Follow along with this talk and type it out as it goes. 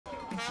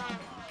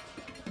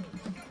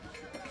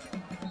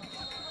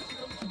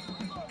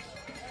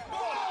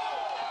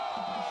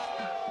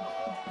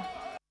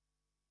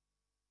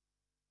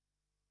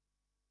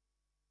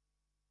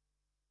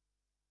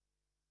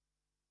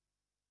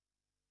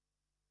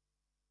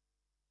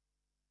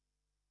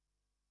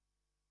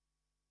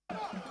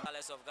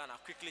Palace of Ghana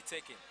quickly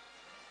taken.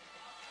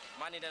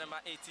 Man in the number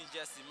 18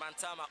 jersey,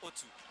 Mahatma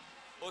Otoo.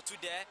 Otoo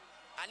there,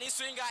 and he's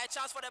swinging a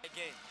chance for them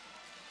again.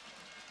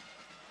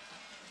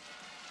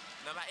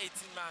 Number 18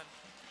 man,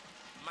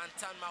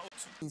 Mahatma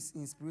Otoo.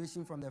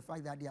 Inspiration from the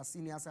fact that their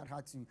seniors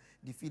had to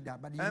defeat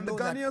that. But and the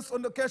Ghanaians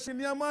on the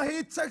Keshinyama,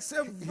 he takes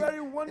a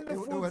very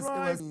wonderful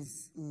drive. It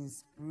was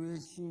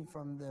inspiration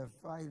from the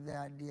fact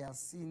that their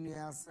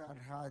seniors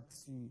had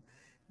to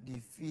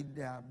defeat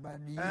that.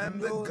 But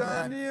and the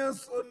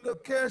Ghanaians on the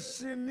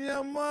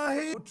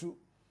Keshinyama, he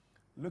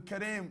look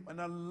at him,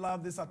 and I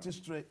love this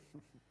artistry.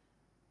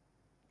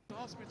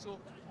 Hospital,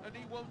 and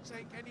he won't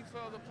take any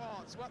further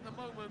parts. So at the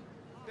moment,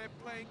 they're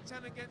playing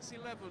 10 against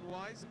 11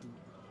 wise.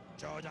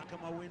 George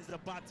Akama wins the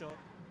battle.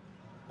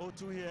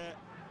 Otoo here.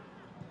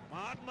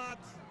 Mahatma.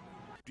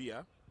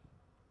 Dia.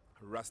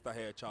 Rasta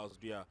here, Charles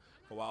Dia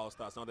for Wild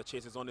Stars. Now the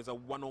chase is on. It's a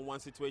one-on-one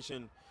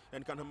situation.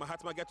 And can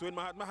Mahatma get to it?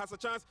 Mahatma has a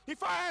chance. He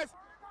fires!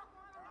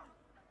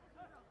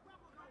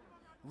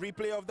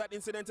 Replay of that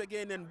incident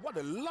again, and what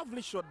a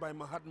lovely shot by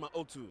Mahatma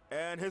Otoo.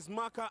 And his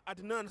marker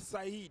Adnan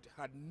Saeed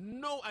had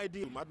no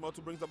idea. Mahatma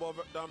Otoo brings the ball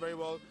down very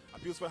well,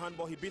 appeals for a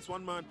handball, he beats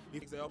one man, he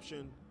takes the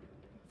option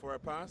for a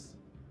pass.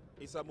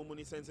 Issa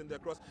Mumuni sends in the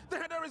cross. The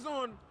header is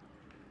on!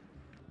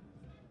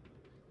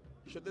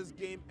 Should this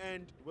game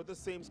end with the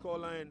same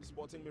scoreline,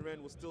 Sporting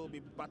Miren will still be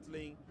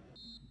battling.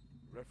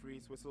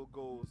 Referee's whistle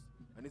goes,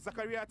 and it's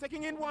Zakaria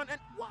taking in one, and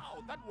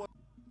wow, that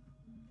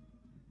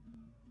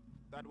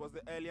was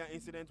the earlier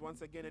incident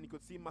once again, and you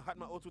could see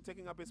Mahatma Otoo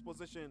taking up his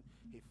position.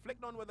 He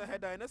flicked on with the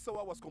header, and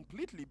Esawa was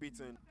completely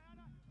beaten.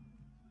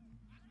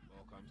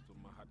 Ball comes to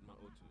Mahatma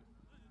Otoo.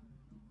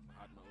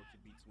 Mahatma Otoo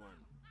beats one.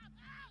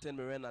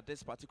 Miren at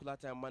this particular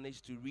time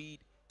managed to read.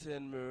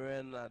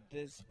 Miren at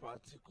this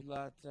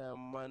particular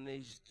time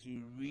managed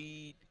to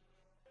read.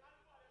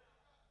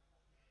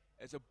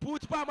 It's a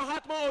boot by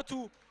Mahatma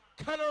Otoo.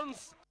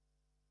 Cannons.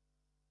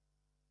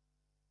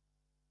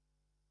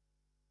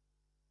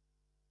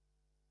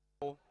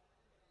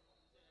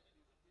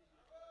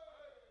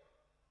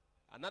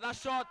 Another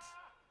shot.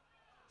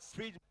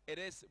 Speed. It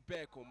is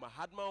Beko.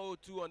 Mahatma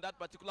Otoo on that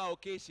particular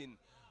occasion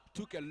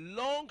took a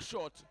long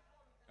shot,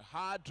 a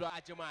hard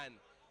drive.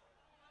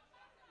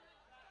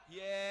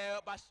 Yeah,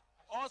 but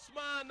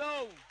Osman,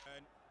 no.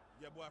 And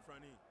Yeboah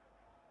Frani.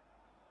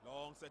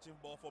 Long searching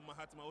ball for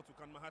Mahatma Otoo.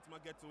 Can Mahatma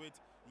get to it?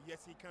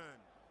 Yes, he can.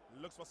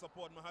 Looks for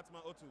support, Mahatma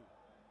Otoo.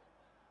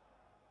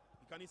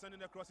 He send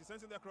it across? He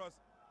sends it across.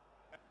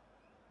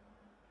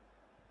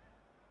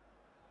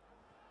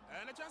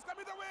 And a chance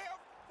coming the way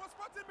for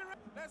Sporting Miren.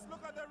 Let's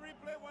look at the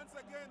replay once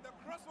again. The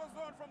cross was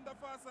on from the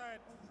far side.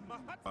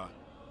 Mahatma.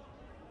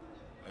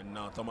 And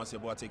now Thomas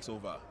Yeboah takes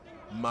over.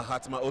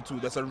 Mahatma Otoo,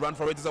 there's a run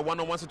for it. It's a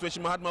one-on-one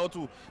situation. Mahatma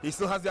Otoo, he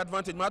still has the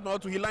advantage. Mahatma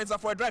Otoo, he lines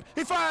up for a drive.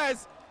 He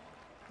fires!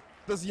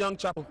 This young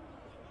chap.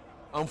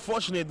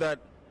 Unfortunate that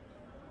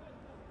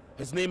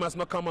his name has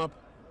not come up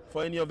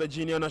for any of the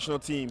junior national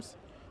teams.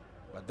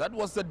 But that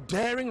was a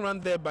daring run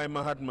there by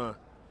Mahatma.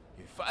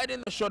 He fired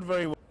in the shot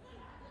very well.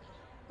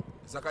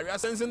 Zakaria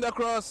sends in the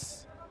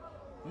cross.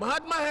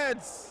 Mahatma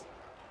heads.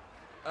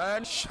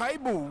 And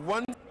Shaibu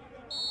won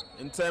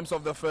in terms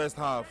of the first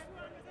half.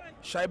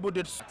 Shaibu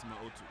did. Mahatma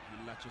Otoo,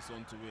 he latches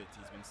onto it.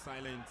 He's been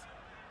silent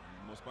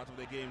most part of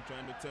the game,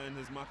 trying to turn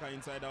his marker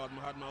inside out.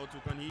 Mahatma Otoo,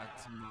 can he?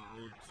 Mahatma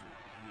Otoo,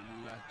 he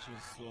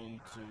latches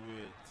onto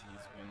it.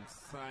 He's been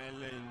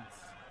silent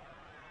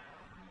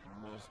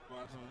most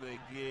part of the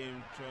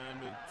game, trying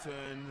to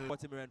turn his...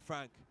 Sporting Miren,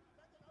 Frank.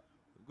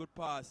 Good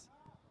pass.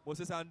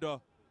 Moses Ando.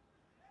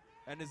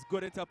 And it's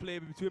good interplay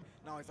between.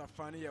 Now it's a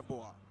funny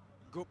Yeboah.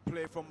 Good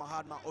play from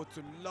Mahatma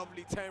Otoo.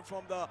 Lovely turn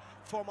from the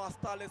former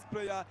Starlets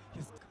player.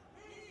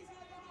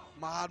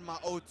 Mahatma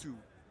Otoo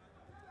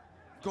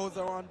goes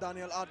around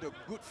Daniel Addo.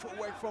 Good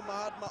footwork from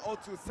Mahatma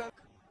Otoo.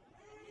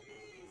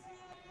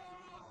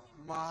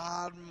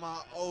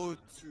 Mahatma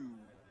Otoo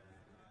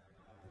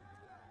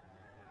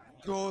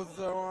goes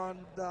around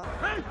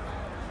Daniel.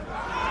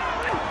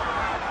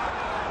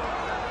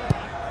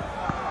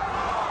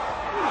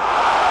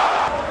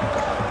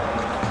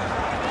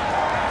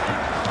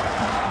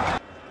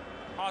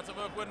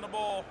 Win the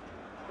ball,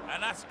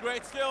 and that's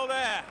great skill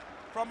there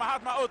from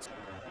Mahatma Otoo.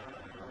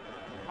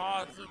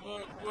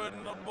 Hartberg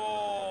win the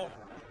ball,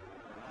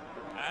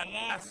 and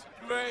that's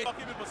great.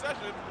 Keeping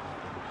possession,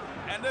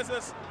 and this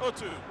is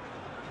Otoo.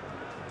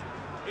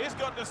 He's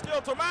got the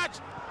skill to match.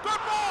 Good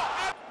ball,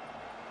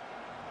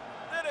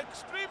 and did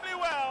extremely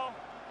well.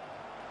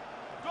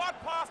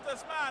 Got past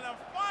this man and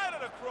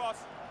fired it across.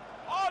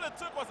 All it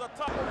took was a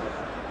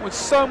touch. With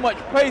so much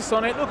pace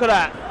on it, look at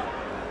that.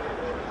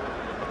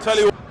 I'll tell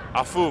you.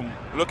 Afum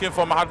looking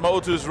for Mahatma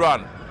Otoo's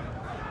run.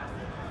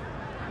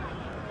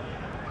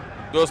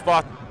 Goes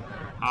past.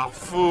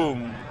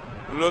 Afum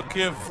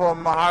looking for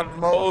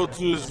Mahatma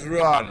Otoo's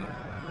run.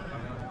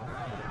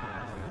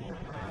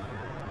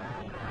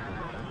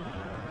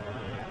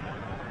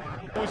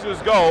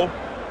 Otoo's goal.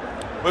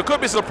 We could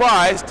be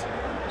surprised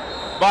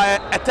by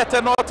a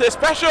Tetanote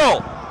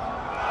special.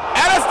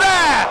 And it's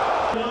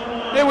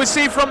there! Here we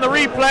see from the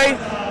replay,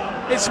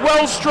 it's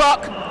well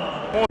struck.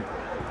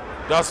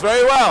 Does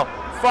very well.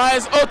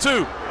 Finds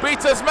Otoo.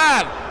 Beats his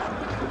man.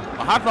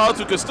 Mahatma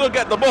Otoo can still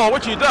get the ball,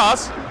 which he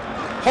does.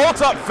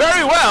 Holds up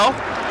very well.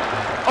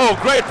 Oh,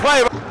 great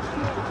play.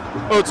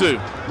 Otoo.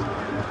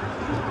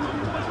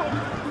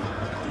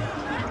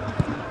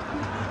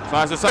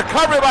 Finds this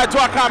recovery by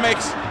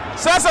Dwakamix.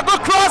 Sends a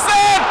good cross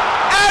in.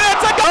 And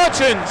it's a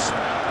Merchants.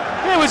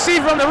 Here we see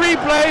from the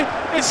replay,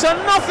 it's a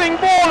nothing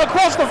ball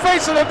across the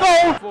face of the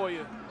goal. For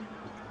you.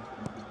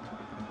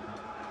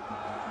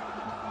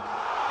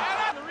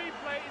 And the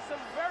replay is a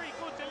very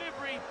good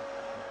delivery.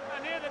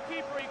 And here the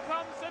keeper, he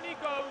comes and he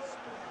goes.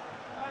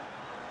 And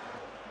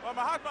well,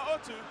 Mahatma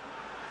Otoo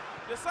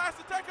decides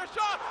to take a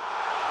shot.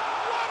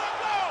 What a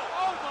goal!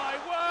 Oh my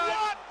word!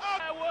 What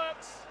That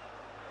works.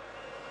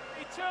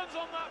 He turns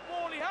on that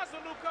ball, he has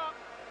a look up,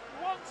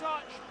 one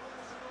touch,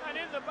 and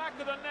in the back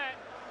of the net.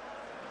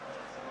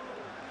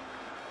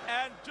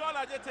 And John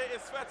Ajete,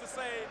 it's fair to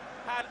say,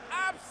 had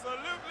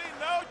absolutely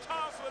no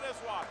chance with this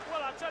one.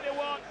 Well, I'll tell you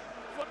what,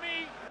 for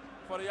me...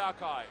 For the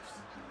archives,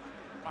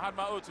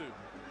 Mahatma Otoo.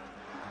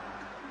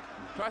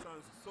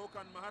 So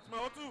can Mahatma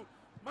Otoo.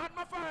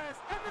 Mahatma fires,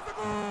 and it's a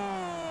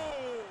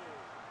goal!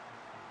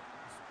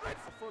 Straight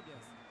for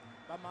phobias.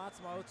 But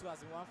Mahatma Otoo has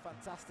been one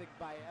fantastic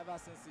buy ever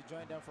since he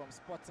joined them from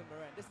Sporting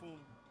Marin. This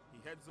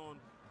he heads on,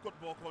 good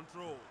ball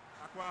control.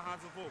 Aqua has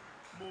a vote.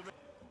 Moving.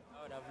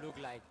 That would have looked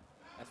like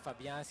a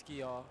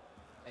Fabianski or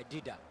a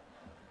Dida.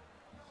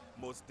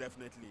 Most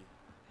definitely.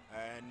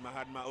 And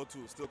Mahatma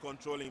Otoo still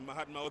controlling.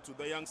 Mahatma Otoo,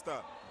 the youngster.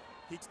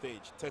 Hit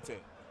stage, Tete.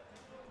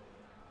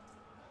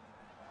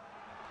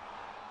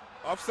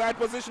 Offside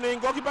positioning,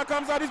 goalkeeper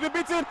comes out, he's been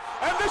beaten,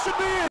 and this should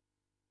be it.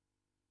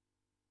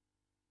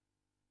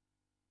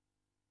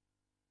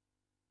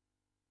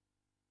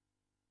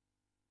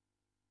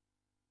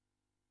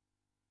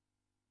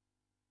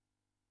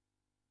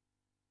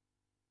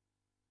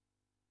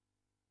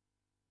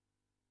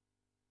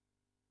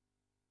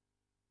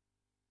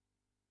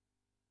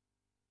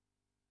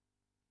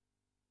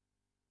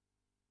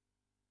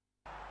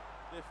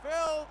 They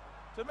failed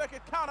to make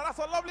it count, and that's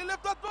a lovely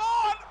lift at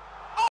ball.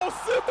 Oh,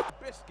 super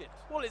biscuit.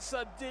 Well, it's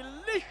a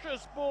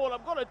delicious ball,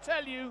 I've got to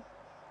tell you,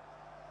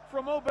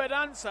 from Obed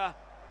Ansah.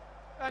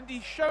 And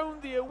he's shown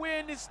the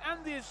awareness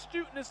and the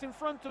astuteness in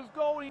front of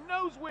goal. He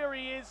knows where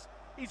he is.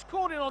 He's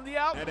caught it on the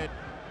out.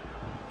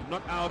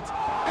 Not out.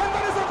 And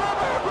that is a goal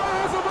by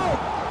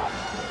Abraham.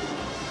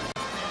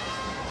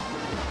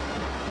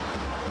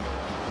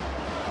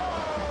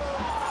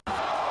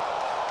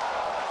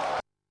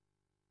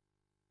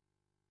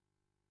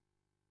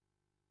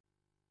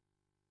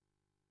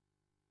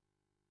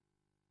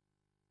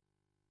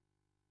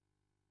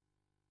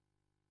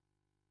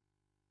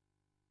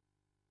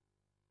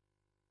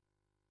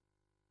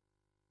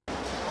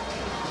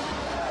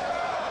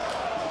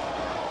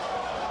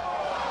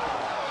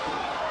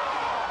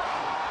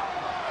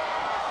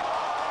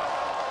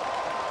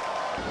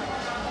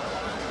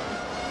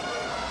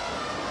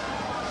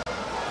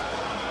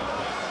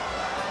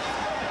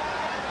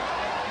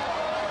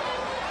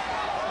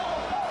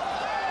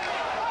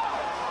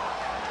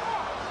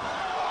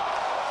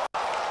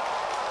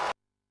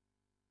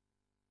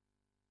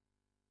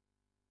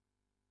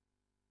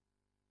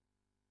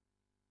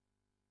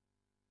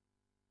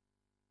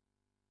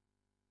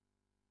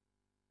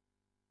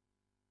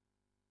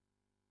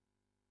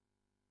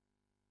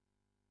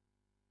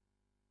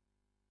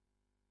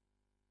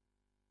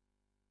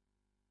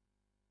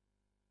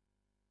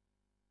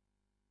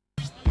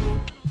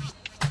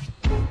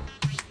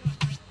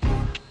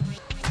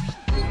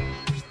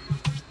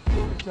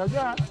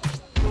 Jaja.